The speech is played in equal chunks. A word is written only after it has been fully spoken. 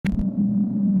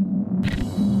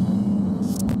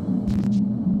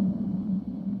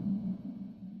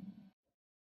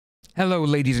Hello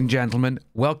ladies and gentlemen,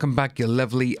 welcome back your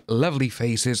lovely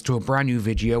faces to a brand new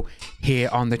video here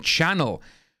on the channel.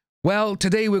 Well,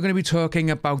 today we're going to be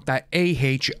talking about that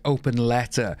open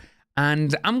letter,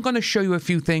 and I'm going to show you a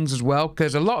few things as well,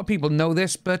 because a lot of people know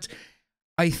this, but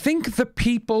I think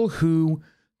the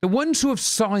ones who have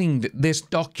signed this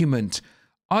document,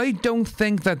 I don't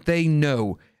think that they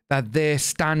know that they're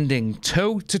standing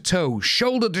toe to toe,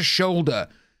 shoulder to shoulder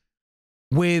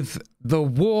with the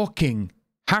walking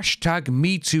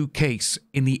 #MeToo case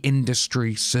in the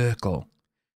industry circle.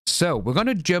 So we're going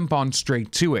to jump on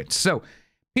straight to it. So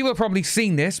people have probably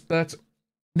seen this, but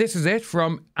this is it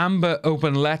from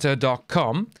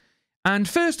amberopenletter.com. And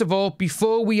first of all,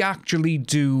 before we actually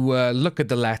do look at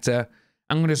the letter,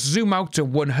 I'm going to zoom out to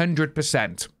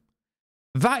 100%.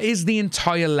 That is the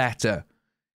entire letter.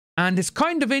 And it's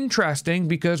kind of interesting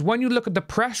because when you look at the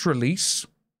press release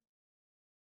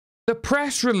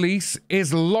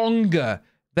is longer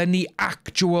than the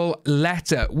actual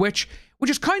letter, which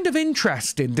is kind of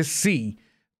interesting to see.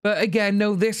 But again,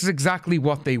 no, this is exactly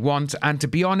what they want. And to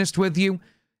be honest with you,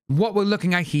 what we're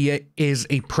looking at here is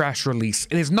a press release.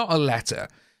 It is not a letter,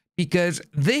 because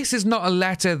this is not a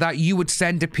letter that you would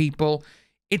send to people.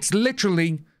 It's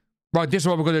literally, right, this is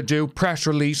what we're going to do, press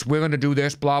release, we're going to do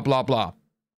this, blah, blah, blah.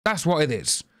 That's what it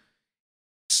is.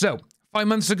 So, 5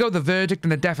 months ago, the verdict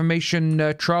in a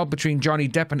defamation trial between Johnny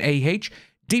Depp and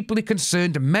deeply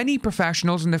concerned many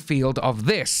professionals in the field of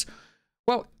this.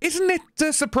 Well, isn't it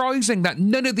surprising that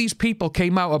none of these people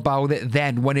came out about it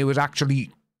then when it was actually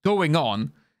going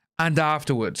on and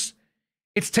afterwards?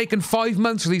 It's taken 5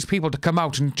 months for these people to come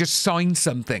out and just sign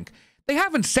something. They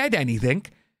haven't said anything.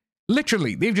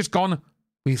 Literally, they've just gone,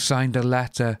 we've signed a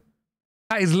letter.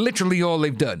 That is literally all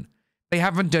they've done. They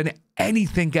haven't done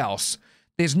anything else.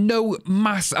 There's no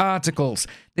mass articles.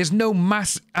 There's no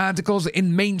mass articles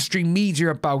in mainstream media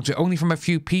about it, only from a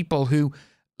few people who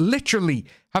literally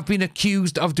have been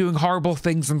accused of doing horrible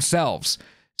things themselves.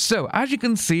 So, as you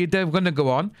can see, they're going to go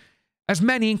on. As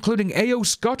many, including A.O.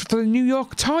 Scott for the New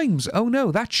York Times, oh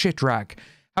no, that shit rag,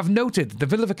 have noted the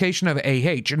vilification of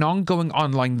A.H. and ongoing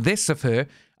online this of her,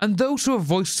 and those who have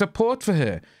voiced support for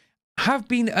her, have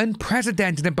been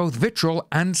unprecedented in both vitriol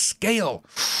and scale.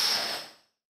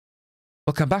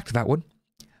 We'll come back to that one.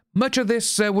 Much of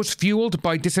this was fueled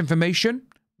by disinformation,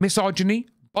 misogyny,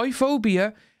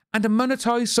 biphobia, and a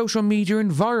monetized social media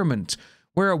environment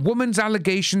where a woman's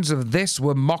allegations of this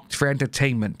were mocked for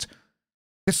entertainment.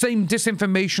 The same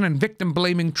disinformation and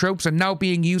victim-blaming tropes are now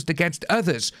being used against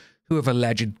others who have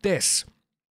alleged this.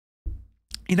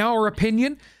 In our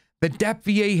opinion, the Depp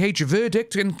v. AH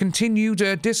verdict and continued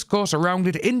discourse around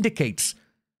it indicates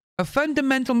a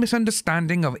fundamental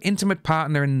misunderstanding of intimate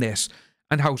partner in this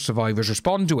and how survivors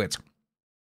respond to it.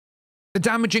 The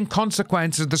damaging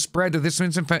consequences of the spread of this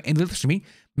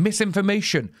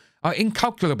misinformation are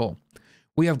incalculable.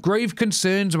 We have grave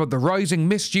concerns about the rising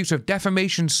misuse of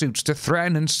defamation suits to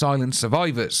threaten and silence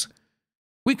survivors.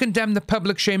 We condemn the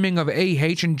public shaming of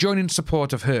AH and join in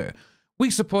support of her.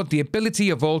 We support the ability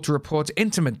of all to report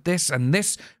intimate this and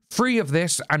this, free of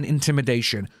this and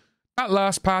intimidation. That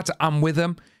last part, I'm with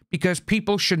them, because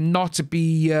people should not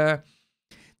be...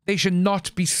 they should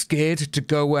not be scared to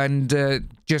go and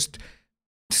just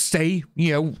say,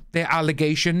 their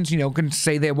allegations, can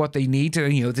say they're what they need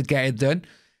to, to get it done.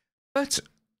 But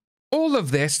all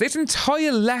of this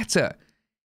entire letter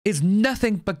is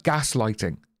nothing but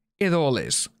gaslighting. It all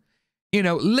is.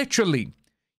 Literally,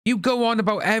 you go on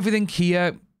about everything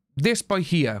here, this by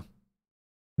here.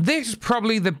 This is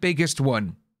probably the biggest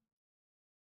one.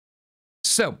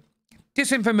 So,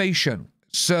 disinformation.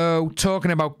 So,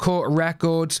 talking about court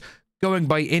records, going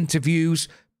by interviews,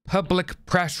 public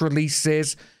press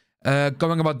releases,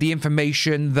 going about the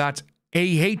information that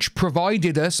AH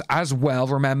provided us as well,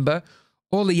 remember?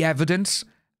 All the evidence,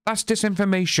 that's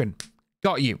disinformation.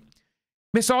 Got you.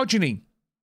 Misogyny.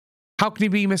 How can you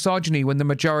be misogyny when the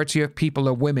majority of people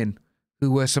are women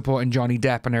who were supporting Johnny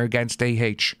Depp and are against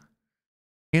AH?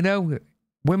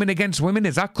 Women against women,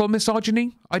 is that called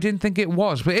misogyny? I didn't think it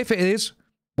was, but if it is,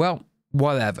 well,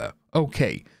 whatever.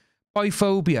 Okay.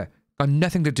 Biphobia. Got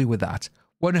nothing to do with that.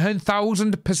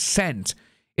 1,000%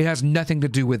 it has nothing to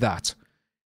do with that.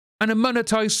 And a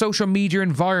monetized social media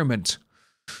environment.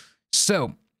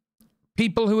 So,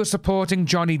 people who are supporting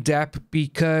Johnny Depp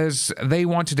because they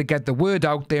wanted to get the word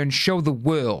out there and show the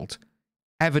world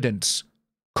evidence,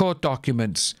 court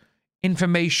documents,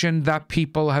 information that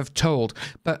people have told,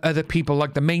 but other people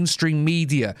like the mainstream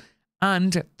media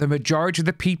and the majority of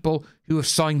the people who have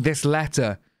signed this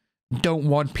letter don't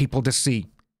want people to see.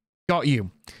 Got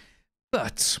you.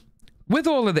 But with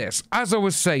all of this, as I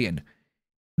was saying,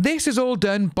 This is all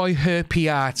done by her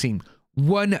PR team.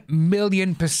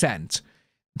 1,000,000%.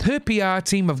 Her PR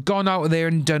team have gone out there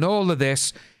and done all of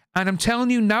this. And I'm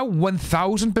telling you now,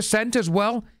 1,000% as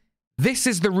well. This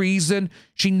is the reason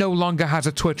she no longer has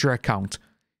a Twitter account.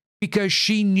 Because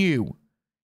she knew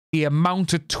the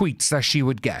amount of tweets that she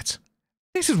would get.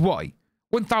 This is why.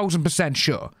 1,000%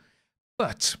 sure.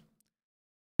 But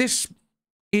this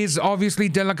is obviously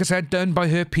done, like I said, done by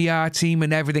her PR team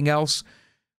and everything else.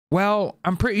 Well,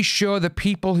 I'm pretty sure the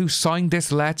people who signed this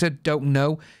letter don't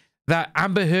know that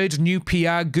Amber Heard's new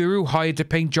PR guru hired to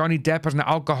paint Johnny Depp as an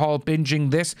alcohol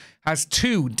binging this has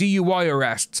 2 DUI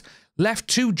arrests, left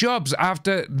 2 jobs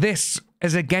after this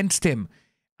is against him,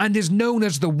 and is known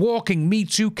as the walking Me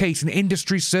Too case in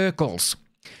industry circles.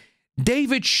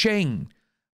 David Shane,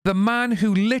 the man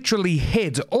who literally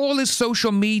hid all his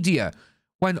social media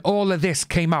when all of this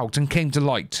came out and came to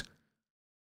light.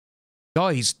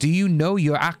 Guys, do you know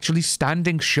you're actually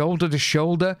standing shoulder to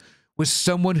shoulder with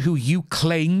someone who you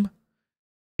claim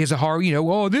is a horror? You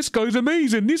know, oh, this guy's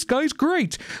amazing, this guy's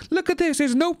great. Look at this,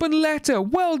 it's an open letter,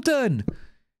 well done.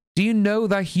 Do you know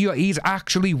that he's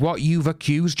actually what you've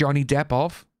accused Johnny Depp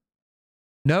of?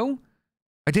 No?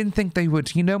 I didn't think they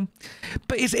would, you know?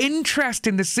 But it's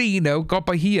interesting to see, you know, got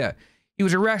by here. He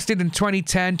was arrested in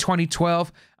 2010,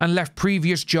 2012, and left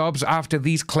previous jobs after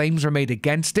these claims were made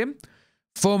against him.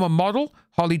 Former model,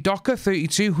 Holly Docker,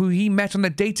 32, who he met on the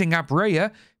dating app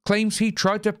Raeh, claims he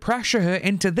tried to pressure her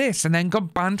into this and then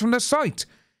got banned from the site.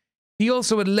 He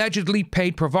also allegedly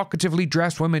paid provocatively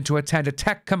dressed women to attend a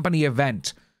tech company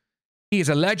event. He is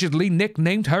allegedly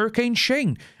nicknamed Hurricane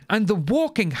Shane and the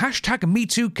walking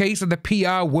 #MeToo case of the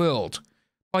PR world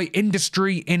by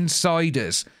industry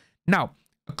insiders. Now,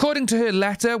 according to her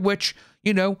letter, which,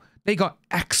 you know, they got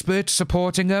experts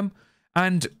supporting them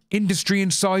and industry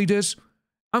insiders,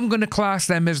 I'm going to class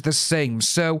them as the same.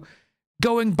 So,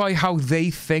 going by how they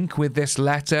think with this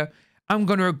letter, I'm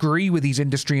going to agree with these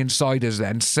industry insiders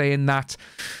then, saying that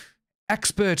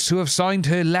experts who have signed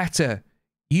her letter,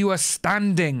 you are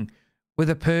standing with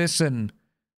a person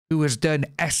who has done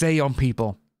SA on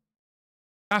people.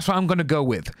 That's what I'm going to go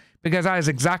with, because that is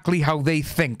exactly how they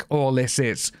think all this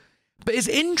is. But it's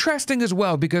interesting as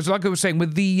well, because like I was saying,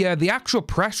 with the actual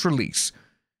press release,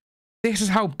 this is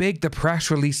how big the press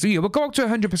release is. We'll go up to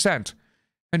 100%.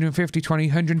 150, 20,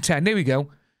 110. There we go.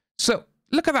 So,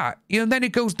 look at that. You know, then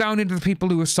it goes down into the people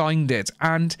who have signed it.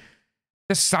 And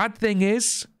the sad thing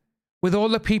is, with all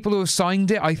the people who have signed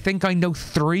it, I think I know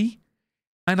 3.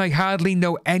 And I hardly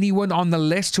know anyone on the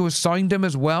list who has signed them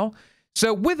as well.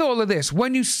 So, with all of this,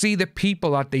 when you see the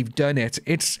people that they've done it,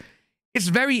 it's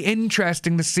very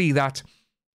interesting to see that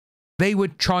they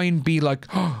would try and be like,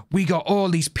 oh, we got all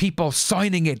these people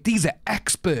signing it. These are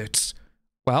experts.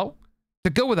 Well,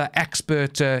 to go with that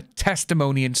expert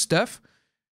testimony and stuff,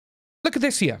 look at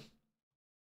this here.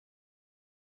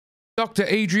 Dr.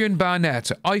 Adrian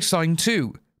Barnett, I signed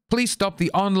too. Please stop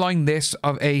the online this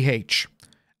of AH.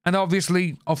 And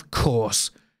obviously, of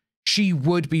course, she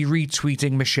would be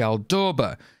retweeting Michelle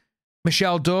Dauber.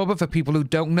 Michelle Dauber, for people who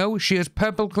don't know, she has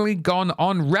publicly gone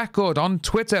on record on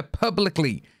Twitter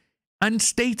publicly and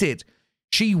stated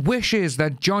she wishes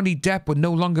that Johnny Depp would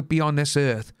no longer be on this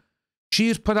earth. She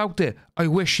has put out there, I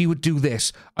wish he would do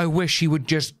this. I wish he would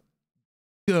just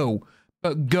go.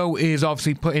 But go is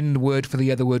obviously put in the word for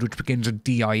the other word, which begins with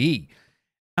DIE.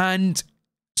 And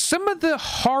some of the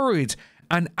horrid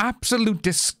and absolute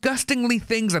disgustingly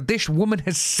things that this woman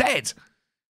has said.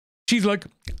 She's like,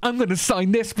 I'm going to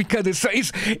sign this because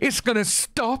it's going to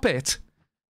stop it.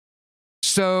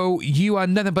 So you are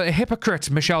nothing but a hypocrite,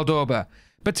 Michelle Dauber.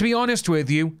 But to be honest with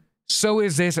you, so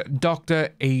is this Dr.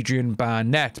 Adrian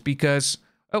Barnett, because...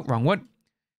 Oh, wrong one.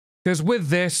 Because with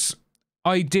this,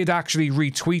 I did actually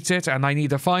retweet it, and I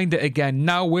need to find it again.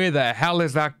 Now, where the hell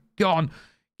is that gone?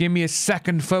 Give me a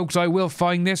second, folks. I will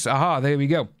find this. Aha, there we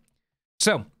go.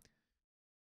 So,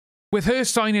 with her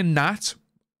signing that,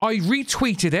 I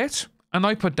retweeted it, and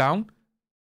I put down,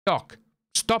 Doc,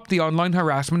 stop the online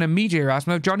harassment and media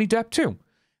harassment of Johnny Depp too.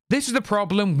 This is the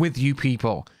problem with you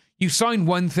people. You sign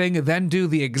one thing and then do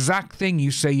the exact thing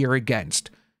you say you're against.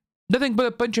 Nothing but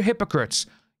a bunch of hypocrites.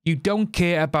 You don't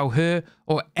care about her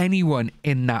or anyone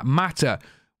in that matter.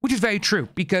 Which is very true,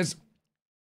 because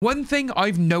one thing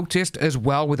I've noticed as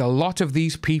well with a lot of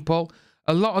these people,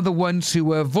 a lot of the ones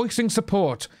who are voicing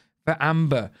support for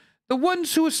Amber, the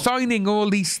ones who are signing all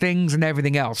these things and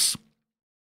everything else,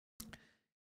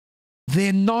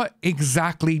 they're not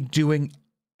exactly doing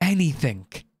anything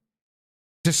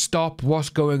to stop what's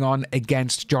going on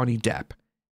against Johnny Depp.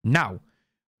 Now,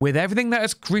 with everything that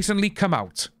has recently come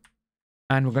out,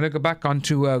 and we're going to go back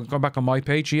onto go back on my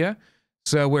page here.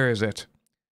 So where is it?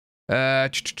 Oh,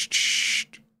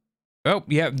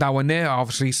 yeah, that one there,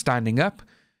 obviously standing up.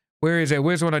 Where is it?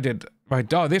 Where's the one I did?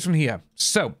 Right, oh, this one here.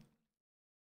 So,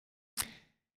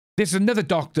 this is another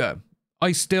doctor.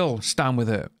 I still stand with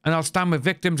her. And I'll stand with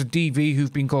victims of DV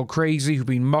who've been called crazy, who've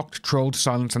been mocked, trolled,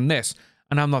 silenced, and this.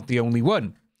 And I'm not the only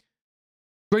one.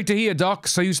 Great to hear, Doc.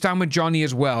 So you stand with Johnny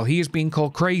as well. He is being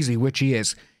called crazy, which he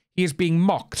is. He is being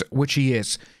mocked, which he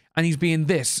is. And he's being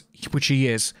this, which he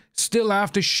is. Still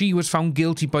after she was found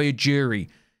guilty by a jury.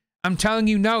 I'm telling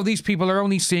you now, these people are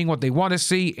only seeing what they want to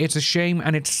see. It's a shame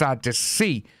and it's sad to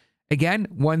see. Again,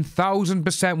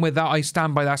 1000% with that, I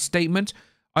stand by that statement.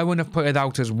 I wouldn't have put it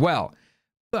out as well.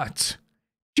 But,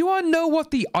 do you want to know what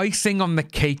the icing on the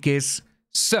cake is?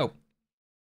 So,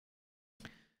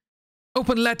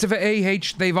 open letter for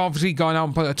AH. They've obviously gone out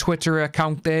and put a Twitter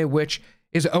account there, which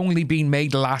is only been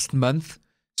made last month.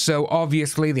 So,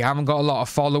 obviously, they haven't got a lot of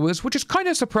followers, which is kind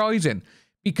of surprising.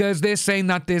 Because they're saying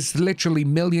that there's literally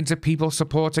millions of people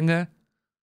supporting her.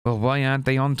 Well, why aren't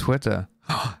they on Twitter?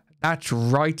 That's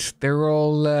right. They're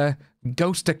all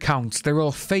ghost accounts. They're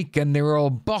all fake and they're all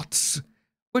bots.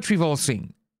 Which we've all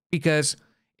seen. Because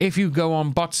if you go on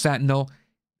Bot Sentinel,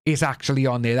 it's actually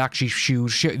on there. It actually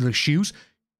shoes.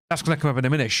 That's going to come up in a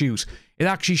minute. Shoes. It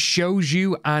actually shows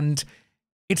you, and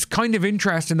it's kind of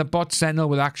interesting. The Bot Sentinel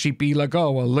will actually be like,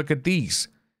 oh, well, look at these.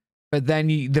 But then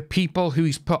the people who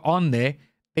he's put on there,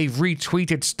 they've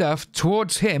retweeted stuff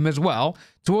towards him as well,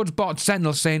 towards Bot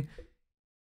Sentinel, saying,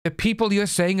 the people you're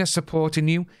saying are supporting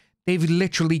you, they've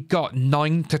literally got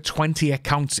 9 to 20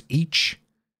 accounts each.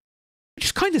 Which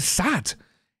is kind of sad.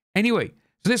 Anyway,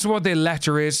 so this is what their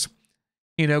letter is,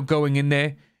 you know, going in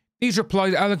there. These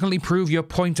replies eloquently prove your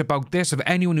point about this of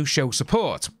anyone who shows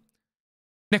support.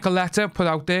 Nicoletta put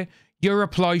out there, your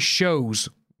reply shows,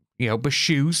 you know,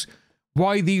 beshoes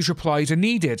why these replies are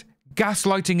needed.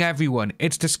 Gaslighting everyone.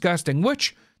 It's disgusting,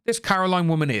 which this Caroline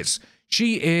woman is.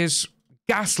 She is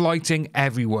gaslighting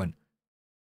everyone.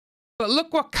 But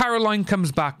look what Caroline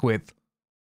comes back with.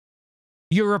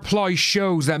 Your reply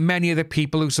shows that many of the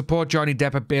people who support Johnny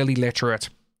Depp are barely literate.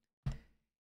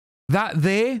 That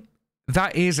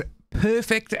is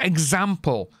perfect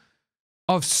example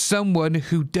of someone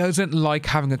who doesn't like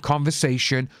having a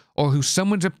conversation or who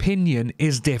someone's opinion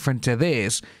is different to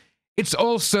theirs. It's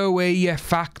also a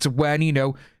fact when, you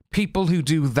know, people who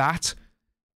do that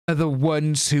are the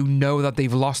ones who know that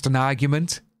they've lost an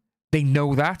argument. They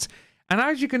know that. And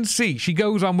as you can see, she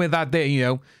goes on with that there, you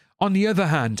know. On the other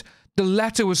hand, the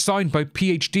letter was signed by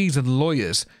PhDs and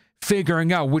lawyers.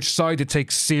 Figuring out which side to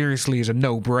take seriously is a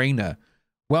no-brainer.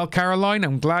 Well, Caroline,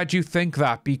 I'm glad you think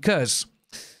that, because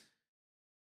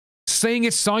saying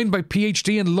it's signed by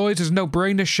PhD and lawyers is a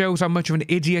no-brainer shows how much of an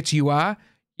idiot you are.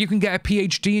 You can get a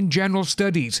PhD in general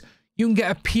studies. You can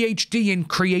get a PhD in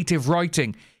creative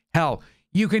writing. Hell,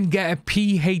 you can get a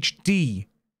PhD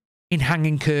in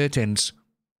hanging curtains.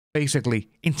 Basically,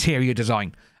 interior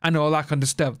design and all that kind of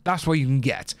stuff. That's what you can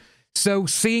get. So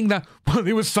seeing that, well,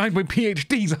 it was signed by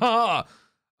PhDs,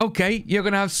 okay, you're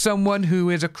going to have someone who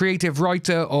is a creative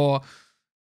writer or,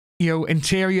 you know,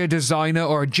 interior designer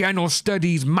or a general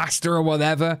studies master or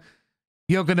whatever.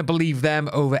 You're going to believe them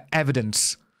over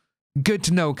evidence. Good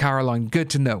to know, Caroline, good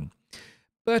to know.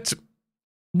 But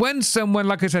when someone,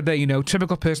 like I said there, you know,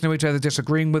 typical person who is either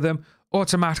disagreeing with them,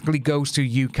 automatically goes to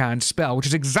you can spell, which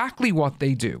is exactly what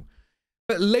they do.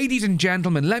 But ladies and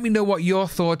gentlemen, let me know what your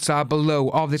thoughts are below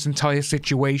of this entire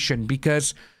situation,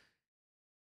 because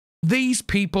these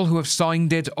people who have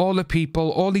signed it, all the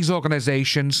people, all these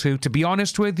organizations who, to be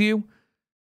honest with you,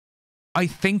 I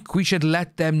think we should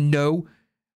let them know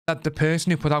that the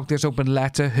person who put out this open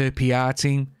letter, her PR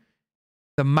team,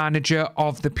 the manager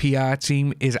of the PR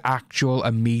team is actual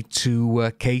a Me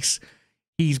Too case.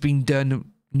 He's been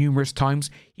done numerous times.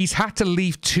 He's had to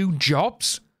leave 2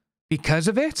 jobs because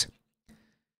of it.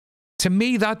 To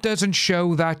me, that doesn't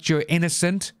show that you're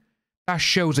innocent. That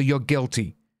shows that you're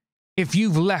guilty. If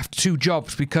you've left 2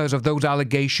 jobs because of those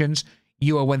allegations,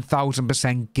 you are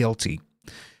 1000% guilty.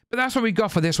 But that's what we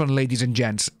got for this one, ladies and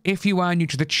gents. If you are new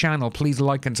to the channel, please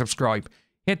like and subscribe.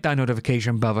 Hit that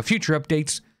notification bell for future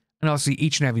updates, and I'll see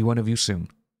each and every one of you soon.